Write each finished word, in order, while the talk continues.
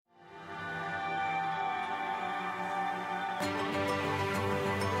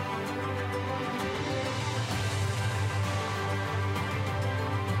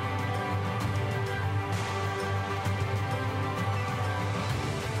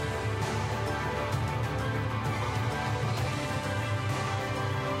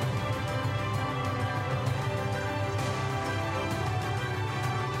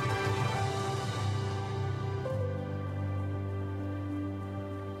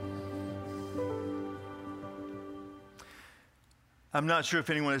I'm not sure if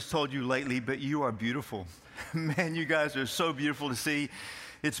anyone has told you lately, but you are beautiful. Man, you guys are so beautiful to see.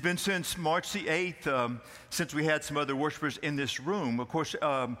 It's been since March the 8th since we had some other worshipers in this room. Of course,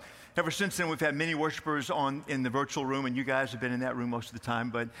 ever since then, we've had many worshipers in the virtual room, and you guys have been in that room most of the time.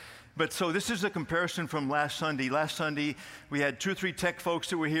 But so this is a comparison from last Sunday. Last Sunday, we had 2 or 3 tech folks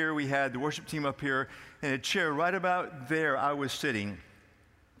that were here. We had the worship team up here, and a chair right about there I was sitting.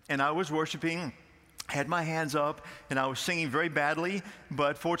 And I was worshiping, had my hands up, and I was singing very badly,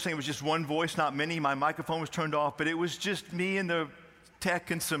 but fortunately it was just one voice, not many. My microphone was turned off, but it was just me and the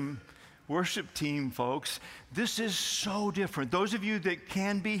tech and some worship team folks. This is so different. Those of you that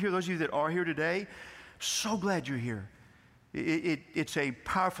can be here, those of you that are here today, so glad you're here. It's a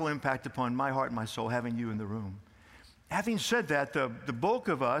powerful impact upon my heart and my soul having you in the room. Having said that, the bulk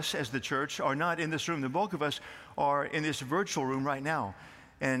of us as the church are not in this room. The bulk of us are in this virtual room right now.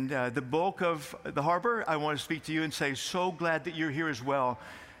 And the bulk of the harbor, I want to speak to you and say, so glad that you're here as well.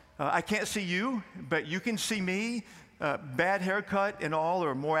 I can't see you, but you can see me. Bad haircut and all,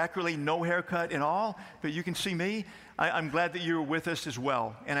 or more accurately, no haircut and all, but you can see me. I'm glad that you're with us as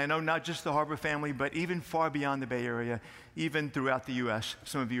well. And I know not just the Harbor family, but even far beyond the Bay Area, even throughout the U.S.,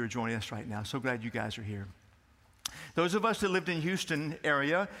 some of you are joining us right now. So glad you guys are here. Those of us that lived in Houston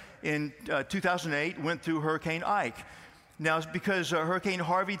area in 2008 went through Hurricane Ike. Now, it's because Hurricane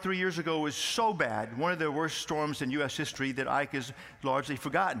Harvey 3 years ago was so bad, one of the worst storms in U.S. history, that Ike is largely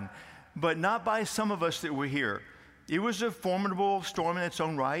forgotten. But not by some of us that were here. It was a formidable storm in its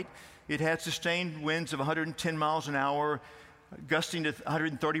own right. It had sustained winds of 110 miles an hour, gusting to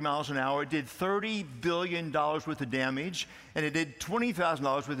 130 miles an hour. It did $30 billion worth of damage, and it did $20,000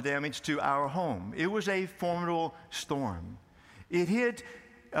 worth of damage to our home. It was a formidable storm. It hit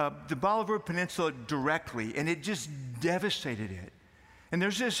the Bolivar Peninsula directly, and it just devastated it. And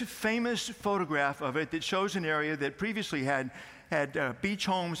there's this famous photograph of it that shows an area that previously had beach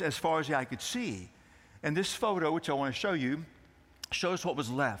homes as far as the eye could see. And this photo, which I want to show you, shows what was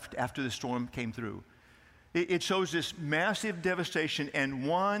left after the storm came through. It shows this massive devastation and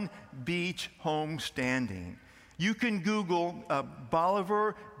one beach home standing. You can Google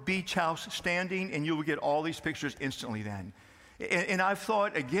Bolivar Beach House standing, and you will get all these pictures instantly then. And I've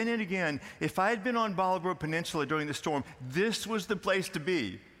thought again and again, if I had been on Bolivar Peninsula during the storm, this was the place to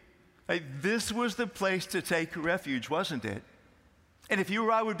be. This was the place to take refuge, wasn't it? And if you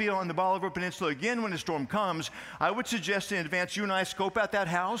or I would be on the Bolivar Peninsula again when the storm comes, I would suggest in advance you and I scope out that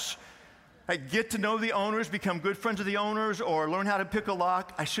house, get to know the owners, become good friends of the owners, or learn how to pick a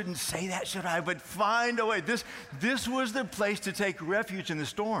lock. I shouldn't say that, should I? But find a way. This was the place to take refuge in the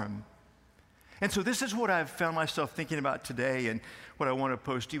storm. And so this is what I've found myself thinking about today and what I want to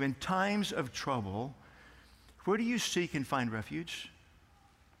pose to you. In times of trouble, where do you seek and find refuge?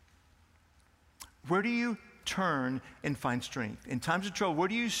 Where do you turn and find strength? In times of trouble, where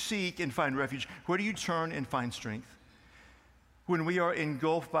do you seek and find refuge? Where do you turn and find strength? When we are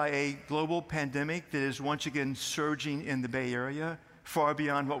engulfed by a global pandemic that is once again surging in the Bay Area, far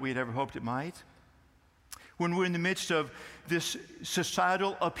beyond what we had ever hoped it might. When we're in the midst of this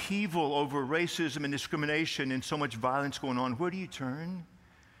societal upheaval over racism and discrimination and so much violence going on, where do you turn?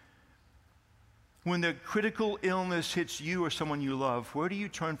 When the critical illness hits you or someone you love, where do you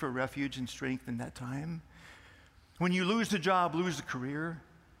turn for refuge and strength in that time? When you lose the job, lose the career,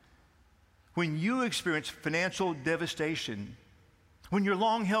 when you experience financial devastation, when your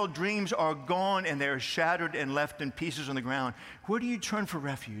long-held dreams are gone and they're shattered and left in pieces on the ground, where do you turn for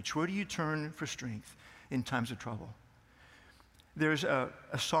refuge? Where do you turn for strength in times of trouble? There's a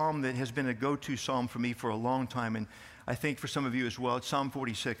psalm that has been a go-to psalm for me for a long time, and I think for some of you as well. It's Psalm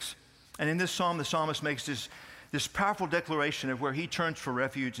 46. And in this psalm, the psalmist makes this powerful declaration of where he turns for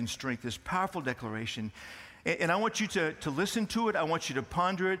refuge and strength, this powerful declaration. And I want you to listen to it. I want you to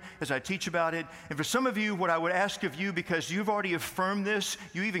ponder it as I teach about it. And for some of you, what I would ask of you, because you've already affirmed this,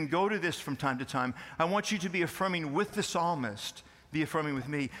 you even go to this from time to time, I want you to be affirming with the psalmist, be affirming with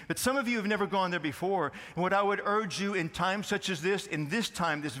me. But some of you have never gone there before. And what I would urge you in times such as this, in this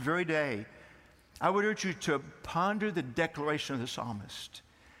time, this very day, I would urge you to ponder the declaration of the psalmist.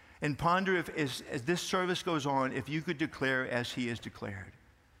 And ponder if, as this service goes on, if you could declare as he is declared.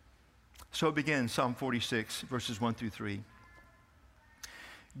 So it begins, Psalm 46, verses 1 through 3.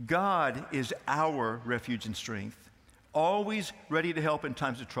 God is our refuge and strength, always ready to help in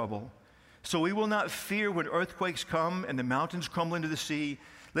times of trouble. So we will not fear when earthquakes come and the mountains crumble into the sea.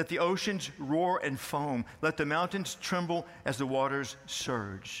 Let the oceans roar and foam. Let the mountains tremble as the waters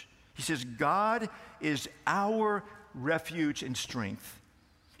surge. He says, God is our refuge and strength.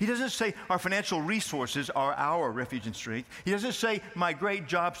 He doesn't say our financial resources are our refuge and strength. He doesn't say my great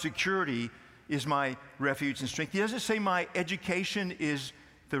job security is my refuge and strength. He doesn't say my education is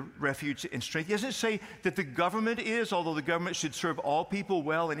the refuge and strength. He doesn't say that the government is, although the government should serve all people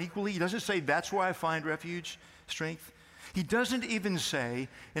well and equally. He doesn't say that's where I find refuge, strength. He doesn't even say,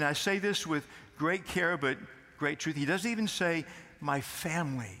 and I say this with great care but great truth, he doesn't even say my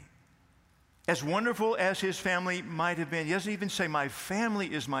family. As wonderful as his family might have been, he doesn't even say my family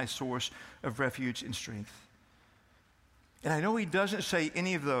is my source of refuge and strength. And I know he doesn't say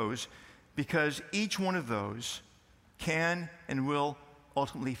any of those because each one of those can and will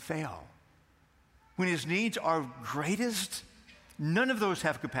ultimately fail. When his needs are greatest, none of those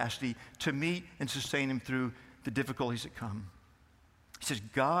have capacity to meet and sustain him through the difficulties that come. He says,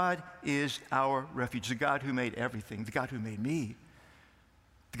 God is our refuge, the God who made everything, the God who made me,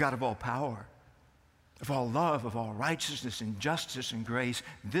 the God of all power, of all love, of all righteousness and justice and grace.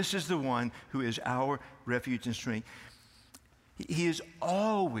 This is the one who is our refuge and strength. He is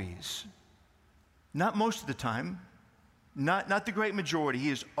always, not most of the time, not the great majority,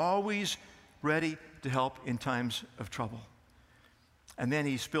 he is always ready to help in times of trouble. And then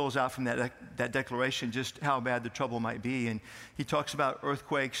he spills out from that declaration just how bad the trouble might be. And he talks about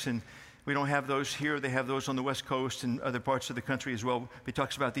earthquakes, and we don't have those here. They have those on the West Coast and other parts of the country as well. He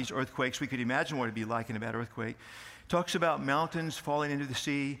talks about these earthquakes. We could imagine what it'd be like in a bad earthquake. He talks about mountains falling into the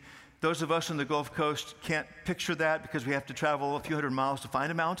sea. Those of us on the Gulf Coast can't picture that because we have to travel a few hundred miles to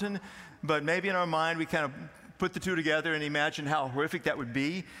find a mountain. But maybe in our mind we kind of put the two together and imagine how horrific that would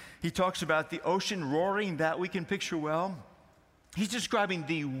be. He talks about the ocean roaring. That we can picture well. He's describing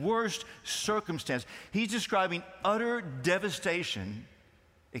the worst circumstance. He's describing utter devastation,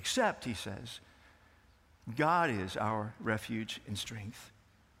 except, he says, God is our refuge and strength.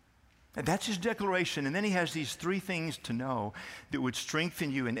 And that's his declaration. And then he has these three things to know that would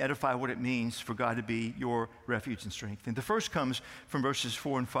strengthen you and edify what it means for God to be your refuge and strength. And the first comes from verses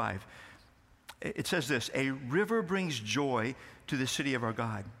 4 and 5. It says this: a river brings joy to the city of our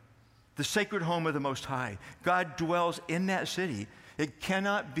God, the sacred home of the Most High. God dwells in that city. It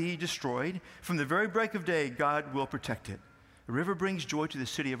cannot be destroyed. From the very break of day, God will protect it. A river brings joy to the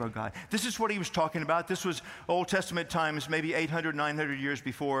city of our God. This is what he was talking about. This was Old Testament times, maybe 800, 900 years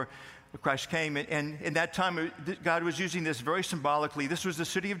before Christ came. And in that time, God was using this very symbolically. This was the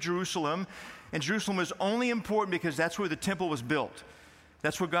city of Jerusalem. And Jerusalem was only important because that's where the temple was built.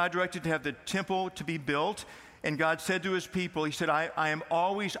 That's where God directed to have the temple to be built. And God said to his people, he said, I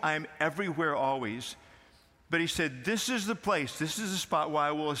am everywhere always. But he said, this is the place, this is the spot where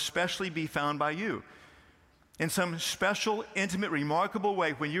I will especially be found by you. In some special, intimate, remarkable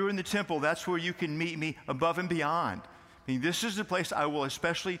way, when you're in the temple, that's where you can meet me above and beyond. I mean, this is the place I will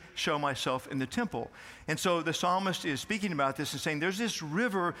especially show myself in the temple. And so the psalmist is speaking about this and saying, there's this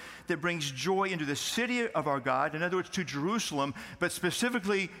river that brings joy into the city of our God, in other words, to Jerusalem, but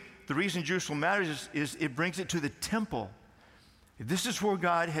specifically, the reason Jerusalem matters is it brings it to the temple. This is where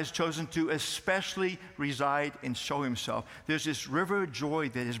God has chosen to especially reside and show himself. There's this river of joy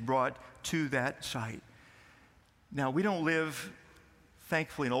that is brought to that site. Now, we don't live,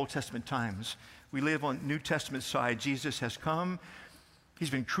 thankfully, in Old Testament times. We live on New Testament side. Jesus has come. He's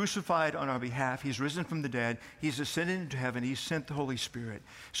been crucified on our behalf. He's risen from the dead. He's ascended into heaven. He's sent the Holy Spirit.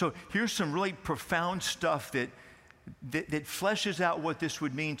 So here's some really profound stuff that fleshes out what this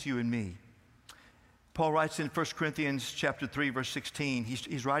would mean to you and me. Paul writes in 1 Corinthians chapter 3, verse 16,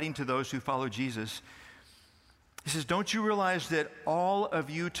 he's writing to those who follow Jesus. He says, don't you realize that all of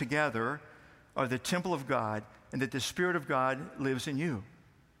you together are the temple of God and that the Spirit of God lives in you?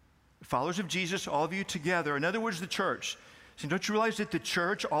 Followers of Jesus, all of you together, in other words, the church. So don't you realize that the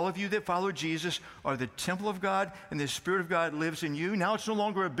church, all of you that follow Jesus, are the temple of God and the Spirit of God lives in you? Now it's no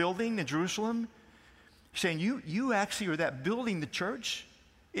longer a building in Jerusalem. He's saying you actually are that building, the church.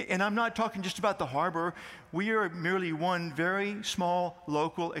 And I'm not talking just about the harbor. We are merely one very small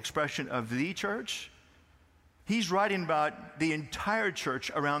local expression of the church. He's writing about the entire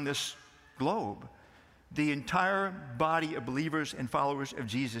church around this globe, the entire body of believers and followers of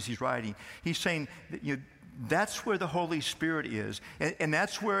Jesus. He's writing. He's saying that, that's where the Holy Spirit is. And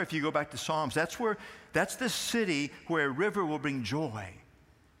that's where, if you go back to Psalms, that's the city where a river will bring joy.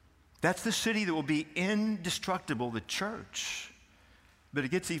 That's the city that will be indestructible, the church. But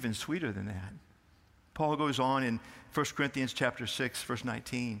it gets even sweeter than that. Paul goes on in 1 Corinthians chapter 6, verse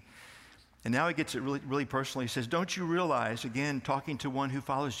 19. And now he gets it really, really personal. He says, don't you realize, again, talking to one who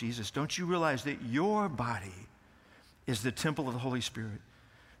follows Jesus, don't you realize that your body is the temple of the Holy Spirit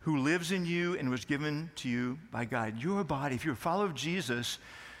who lives in you and was given to you by God? Your body, if you're a follower of Jesus,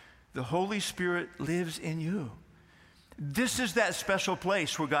 the Holy Spirit lives in you. This is that special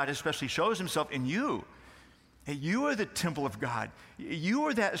place where God especially shows himself in you. Hey, you are the temple of God. You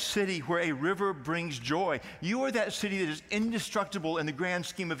are that city where a river brings joy. You are that city that is indestructible in the grand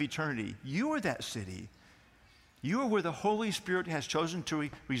scheme of eternity. You are that city. You are where the Holy Spirit has chosen to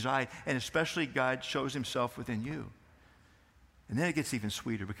reside, and especially God shows himself within you. And then it gets even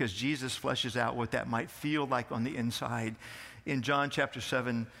sweeter because Jesus fleshes out what that might feel like on the inside. In John chapter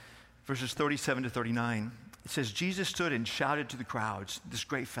 7, verses 37 to 39, it says, Jesus stood and shouted to the crowds, this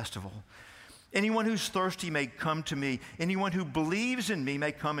great festival. Anyone who's thirsty may come to me. Anyone who believes in me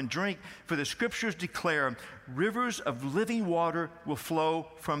may come and drink. For the scriptures declare rivers of living water will flow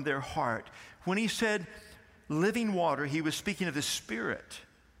from their heart. When he said living water, he was speaking of the Spirit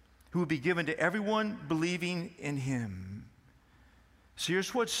who would be given to everyone believing in him. So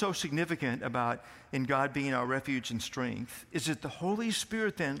here's what's so significant about in God being our refuge and strength is that the Holy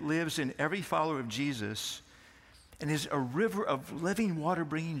Spirit then lives in every follower of Jesus and is a river of living water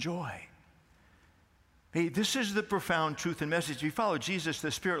bringing joy. Hey, this is the profound truth and message. If you follow Jesus,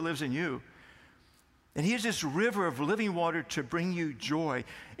 the Spirit lives in you. And he is this river of living water to bring you joy.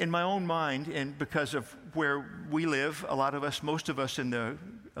 In my own mind, and because of where we live, a lot of us, most of us in the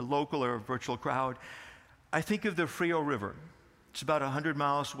local or virtual crowd, I think of the Frio River. It's about 100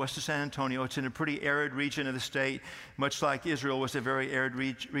 miles west of San Antonio. It's in a pretty arid region of the state, much like Israel was a very arid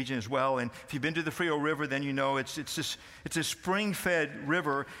region as well. And if you've been to the Frio River, then you know it's a spring-fed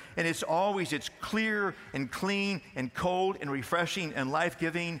river, and it's clear and clean and cold and refreshing and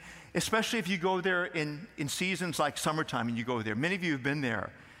life-giving, especially if you go there in seasons like summertime and you go there. Many of you have been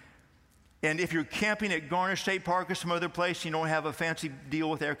there. And if you're camping at Garner State Park or some other place, you don't have a fancy deal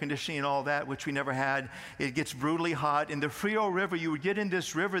with air conditioning and all that, which we never had. It gets brutally hot. In the Frio River, you would get in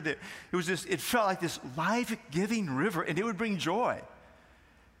this river that it felt like this life-giving river, and it would bring joy.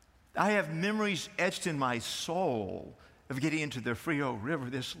 I have memories etched in my soul of getting into the Frio River,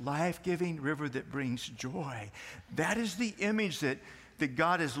 this life-giving river that brings joy. That is the image that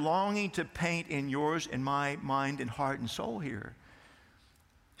God is longing to paint in yours and my mind and heart and soul here.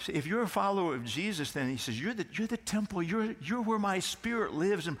 See, if you're a follower of Jesus, then he says, you're the temple. You're where my Spirit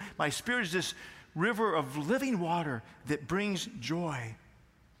lives. And my Spirit is this river of living water that brings joy.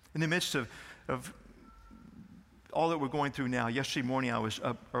 In the midst of all that we're going through now, yesterday morning I was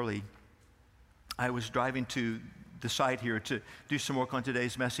up early. I was driving to the site here to do some work on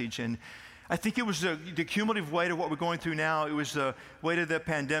today's message. And I think it was the cumulative weight of what we're going through now. It was the weight of the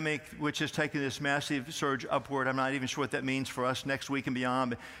pandemic, which has taken this massive surge upward. I'm not even sure what that means for us next week and beyond,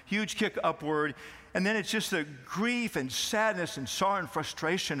 but huge kick upward. And then it's just the grief and sadness and sorrow and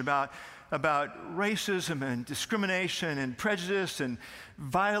frustration about racism and discrimination and prejudice and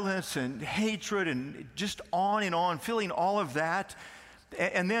violence and hatred and just on, feeling all of that.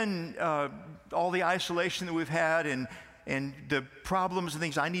 And then all the isolation that we've had and the problems and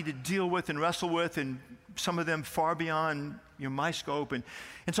things I need to deal with and wrestle with, and some of them far beyond my scope. And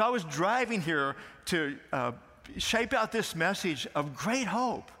so I was driving here to shape out this message of great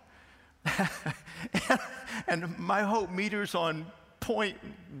hope. And my hope meter's on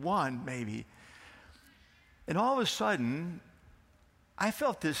 0.1 maybe. And all of a sudden, I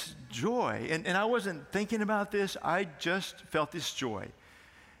felt this joy. And I wasn't thinking about this. I just felt this joy.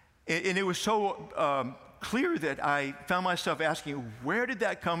 And it was so clear that I found myself asking, where did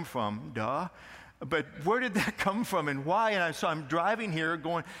that come from? But where did that come from and why? And so I'm driving here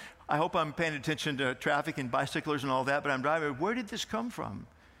going, I hope I'm paying attention to traffic and bicyclers and all that, but I'm driving, where did this come from?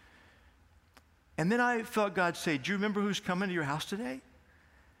 And then I felt God say, do you remember who's coming to your house today?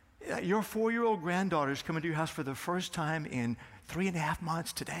 Your 4-year-old granddaughter's coming to your house for the first time in 3.5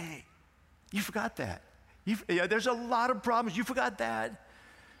 months today. You forgot that. There's a lot of problems. You forgot that.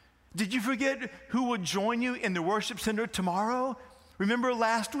 Did you forget who will join you in the worship center tomorrow? Remember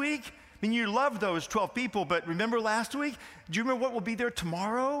last week? I mean, you loved those 12 people, but remember last week? Do you remember what will be there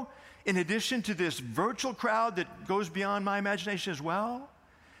tomorrow? In addition to this virtual crowd that goes beyond my imagination as well?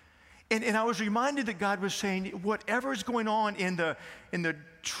 And I was reminded that God was saying, whatever is going on in the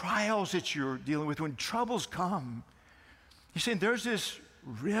trials that you're dealing with, when troubles come, he's saying there's this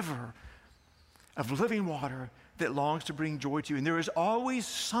river of living water that longs to bring joy to you. And there is always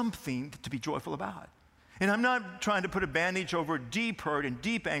something to be joyful about. And I'm not trying to put a bandage over deep hurt and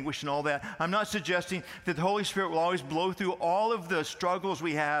deep anguish and all that. I'm not suggesting that the Holy Spirit will always blow through all of the struggles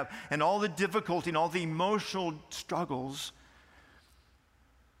we have and all the difficulty and all the emotional struggles.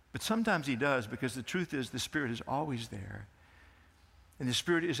 But sometimes he does, because the truth is the Spirit is always there. And the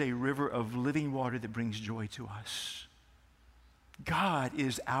Spirit is a river of living water that brings joy to us. God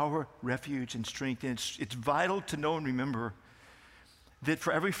is our refuge and strength, and it's vital to know and remember that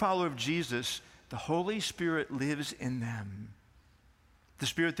for every follower of Jesus, the Holy Spirit lives in them. The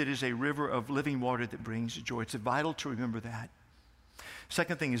Spirit that is a river of living water that brings joy. It's vital to remember that.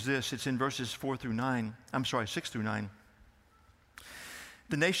 Second thing is this. It's in verses 6 through 9.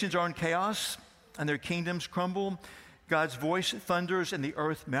 The nations are in chaos, and their kingdoms crumble. God's voice thunders, and the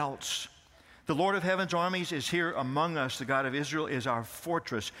earth melts. The Lord of heaven's armies is here among us. The God of Israel is our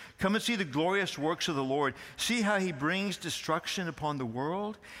fortress. Come and see the glorious works of the Lord. See how he brings destruction upon the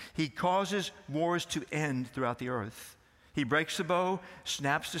world. He causes wars to end throughout the earth. He breaks the bow,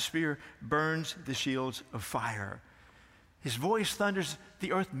 snaps the spear, burns the shields of fire. His voice thunders,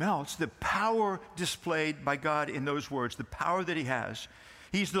 the earth melts. The power displayed by God in those words, the power that he has.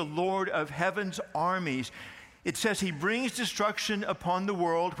 He's the Lord of heaven's armies. It says he brings destruction upon the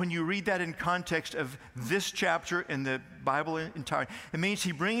world. When you read that in context of this chapter in the Bible entirely, it means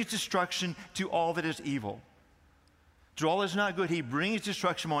he brings destruction to all that is evil. To all that is not good, he brings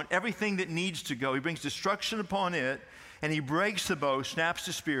destruction upon everything that needs to go. He brings destruction upon it, and he breaks the bow, snaps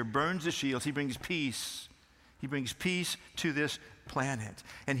the spear, burns the shields. He brings peace. He brings peace to this planet.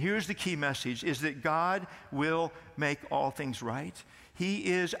 And here's the key message, is that God will make all things right.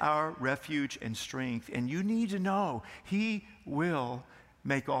 He is our refuge and strength. And you need to know he will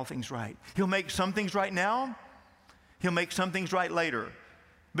make all things right. He'll make some things right now. He'll make some things right later.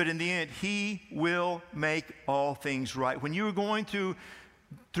 But in the end, he will make all things right. When you are going through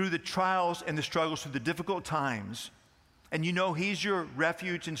the trials and the struggles, through the difficult times, and you know he's your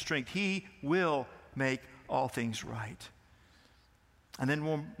refuge and strength, he will make all things right. And then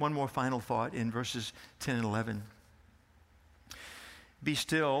one more final thought in verses 10 and 11. Be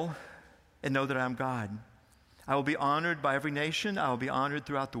still and know that I am God. I will be honored by every nation. I will be honored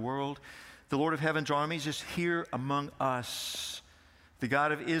throughout the world. The Lord of heaven's armies is here among us. The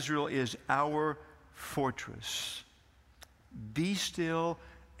God of Israel is our fortress. Be still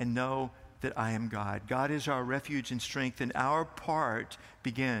and know that I am God. God is our refuge and strength, and our part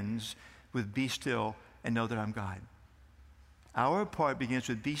begins with be still and know that I'm God. Our part begins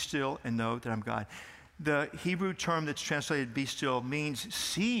with be still and know that I'm God. The Hebrew term that's translated be still means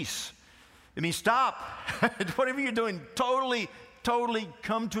cease. It means stop. Whatever you're doing, totally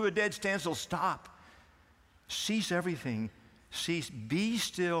come to a dead standstill. Stop. Cease everything. Cease. Be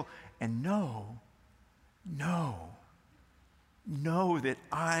still and know that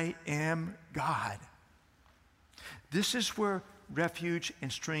I am God. This is where refuge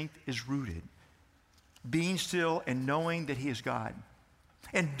and strength is rooted. Being still and knowing that he is God.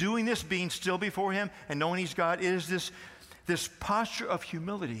 And doing this, being still before him and knowing he's God, is this posture of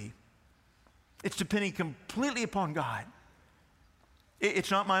humility. It's depending completely upon God.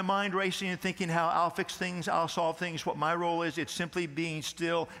 It's not my mind racing and thinking how I'll fix things, I'll solve things, what my role is. It's simply being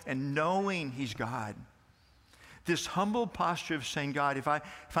still and knowing he's God. This humble posture of saying, God, if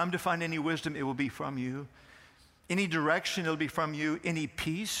I'm to find any wisdom, it will be from you. Any direction, it'll be from you. Any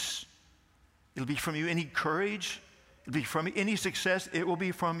peace, it'll be from you. Any courage, it'll be from you. Any success, it will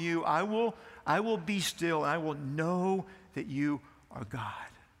be from you. I will be still, and I will know that you are God.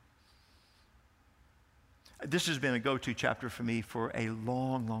 This has been a go-to chapter for me for a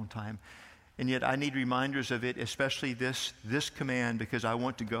long, long time. And yet I need reminders of it, especially this command, because I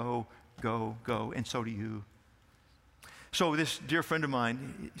want to go, and so do you. So this dear friend of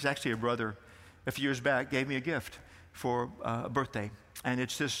mine, he's actually a brother, a few years back gave me a gift for a birthday. And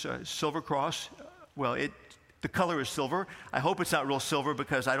it's this silver cross. Well, the color is silver. I hope it's not real silver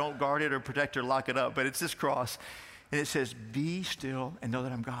because I don't guard it or protect it or lock it up, but it's this cross. And it says, be still and know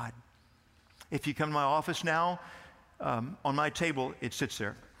that I'm God. If you come to my office now, on my table, it sits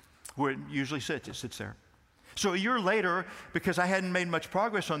there. Where it usually sits, it sits there. So a year later, because I hadn't made much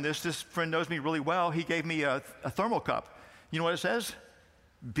progress on this friend knows me really well, he gave me a thermal cup. You know what it says?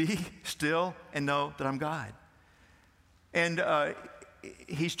 Be still and know that I'm God. And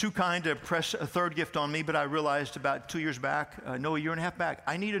he's too kind to press a third gift on me, but I realized about 2 years back, a year and a half back,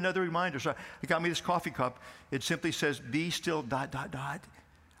 I need another reminder. So he got me this coffee cup. It simply says, be still, ...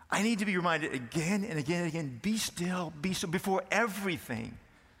 I need to be reminded again and again and again, be still before everything.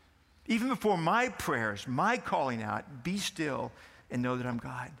 Even before my prayers, my calling out, be still and know that I'm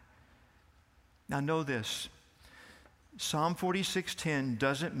God. Now know this, Psalm 46:10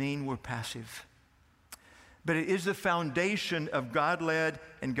 doesn't mean we're passive, but it is the foundation of God-led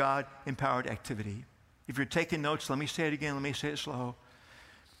and God-empowered activity. If you're taking notes, let me say it again, let me say it slow.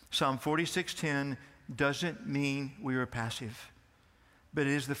 Psalm 46:10 doesn't mean we are passive, but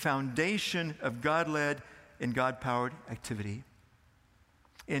it is the foundation of God-led and God-powered activity.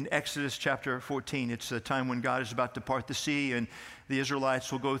 In Exodus chapter 14, it's the time when God is about to part the sea and the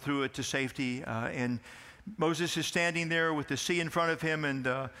Israelites will go through it to safety. And Moses is standing there with the sea in front of him, and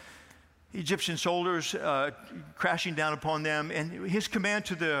Egyptian soldiers crashing down upon them. And his command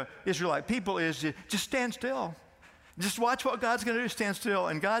to the Israelite people is just stand still. Just watch what God's going to do, stand still.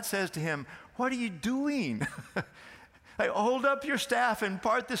 And God says to him, what are you doing? Like, hold up your staff and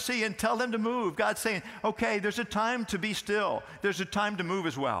part the sea and tell them to move. God's saying, okay, there's a time to be still. There's a time to move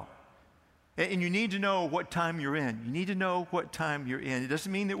as well. And you need to know what time you're in. You need to know what time you're in. It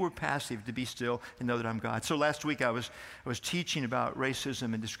doesn't mean that we're passive, to be still and know that I'm God. So last week I was teaching about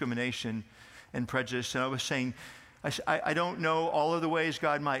racism and discrimination and prejudice, and I was saying, I don't know all of the ways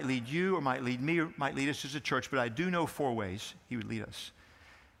God might lead you or might lead me or might lead us as a church, but I do know 4 ways he would lead us.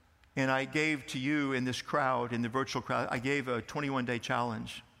 And I gave to you in this crowd, in the virtual crowd, I gave a 21-day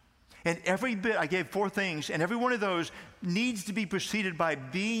challenge. And every bit, I gave 4 things, and every one of those needs to be preceded by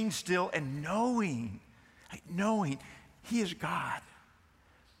being still and knowing he is God.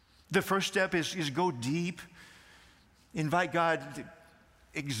 The first step is go deep. Invite God to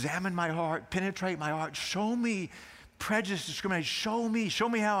examine my heart, penetrate my heart, show me prejudice, discrimination, show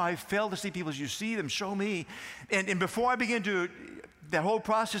me how I fail to see people as you see them, show me. And before I begin to that whole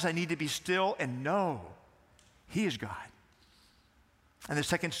process, I need to be still and know he is God. And the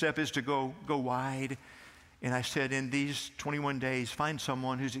second step is to go wide. And I said, in these 21 days, find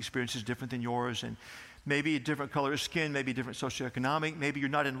someone whose experience is different than yours, and maybe a different color of skin, maybe different socioeconomic. Maybe you're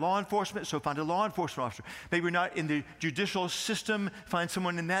not in law enforcement, so find a law enforcement officer. Maybe you're not in the judicial system, find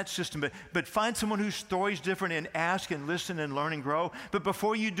someone in that system. But find someone whose story is different and ask and listen and learn and grow. But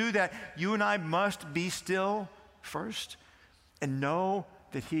before you do that, you and I must be still first and know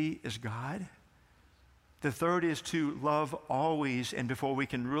that he is God. The third is to love always, and before we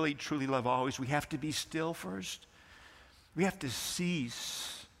can really truly love always, we have to be still first. We have to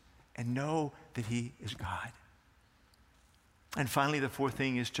cease and know that he is God. And finally, the fourth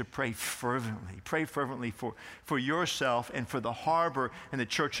thing is to pray fervently. Pray fervently for yourself and for the harbor and the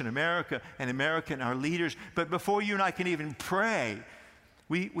church in America and our leaders. But before you and I can even pray,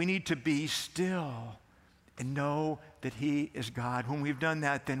 we need to be still and know that he is God. When we've done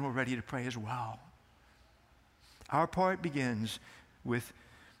that, then we're ready to pray as well. Our part begins with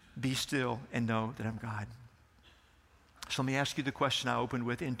be still and know that I'm God. So let me ask you the question I opened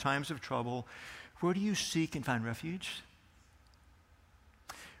with. In times of trouble, where do you seek and find refuge?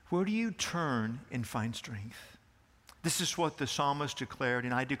 Where do you turn and find strength? This is what the psalmist declared,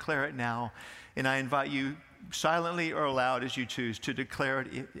 and I declare it now. And I invite you, silently or aloud as you choose, to declare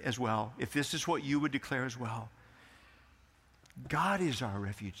it as well. If this is what you would declare as well. God is our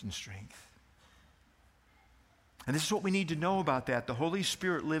refuge and strength. And this is what we need to know about that. The Holy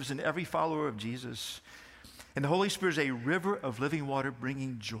Spirit lives in every follower of Jesus. And the Holy Spirit is a river of living water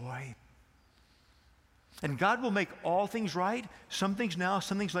bringing joy. And God will make all things right. Some things now,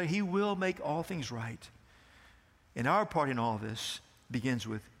 some things later. He will make all things right. And our part in all this begins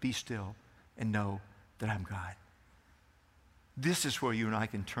with be still and know that I'm God. This is where you and I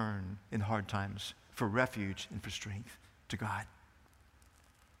can turn in hard times for refuge and for strength to God.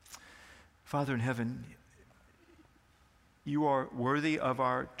 Father in heaven, you are worthy of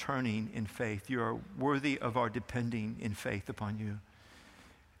our turning in faith. You are worthy of our depending in faith upon you.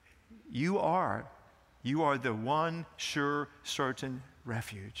 You are the one sure, certain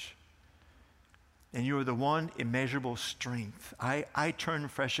refuge. And you are the one immeasurable strength. I turn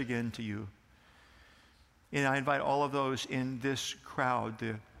fresh again to you. And I invite all of those in this crowd,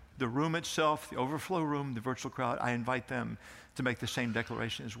 the room itself, the overflow room, the virtual crowd, I invite them to make the same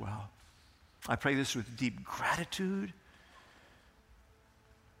declaration as well. I pray this with deep gratitude,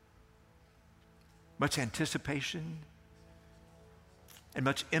 much anticipation, and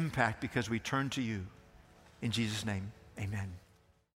much impact because we turn to you. In Jesus' name, amen.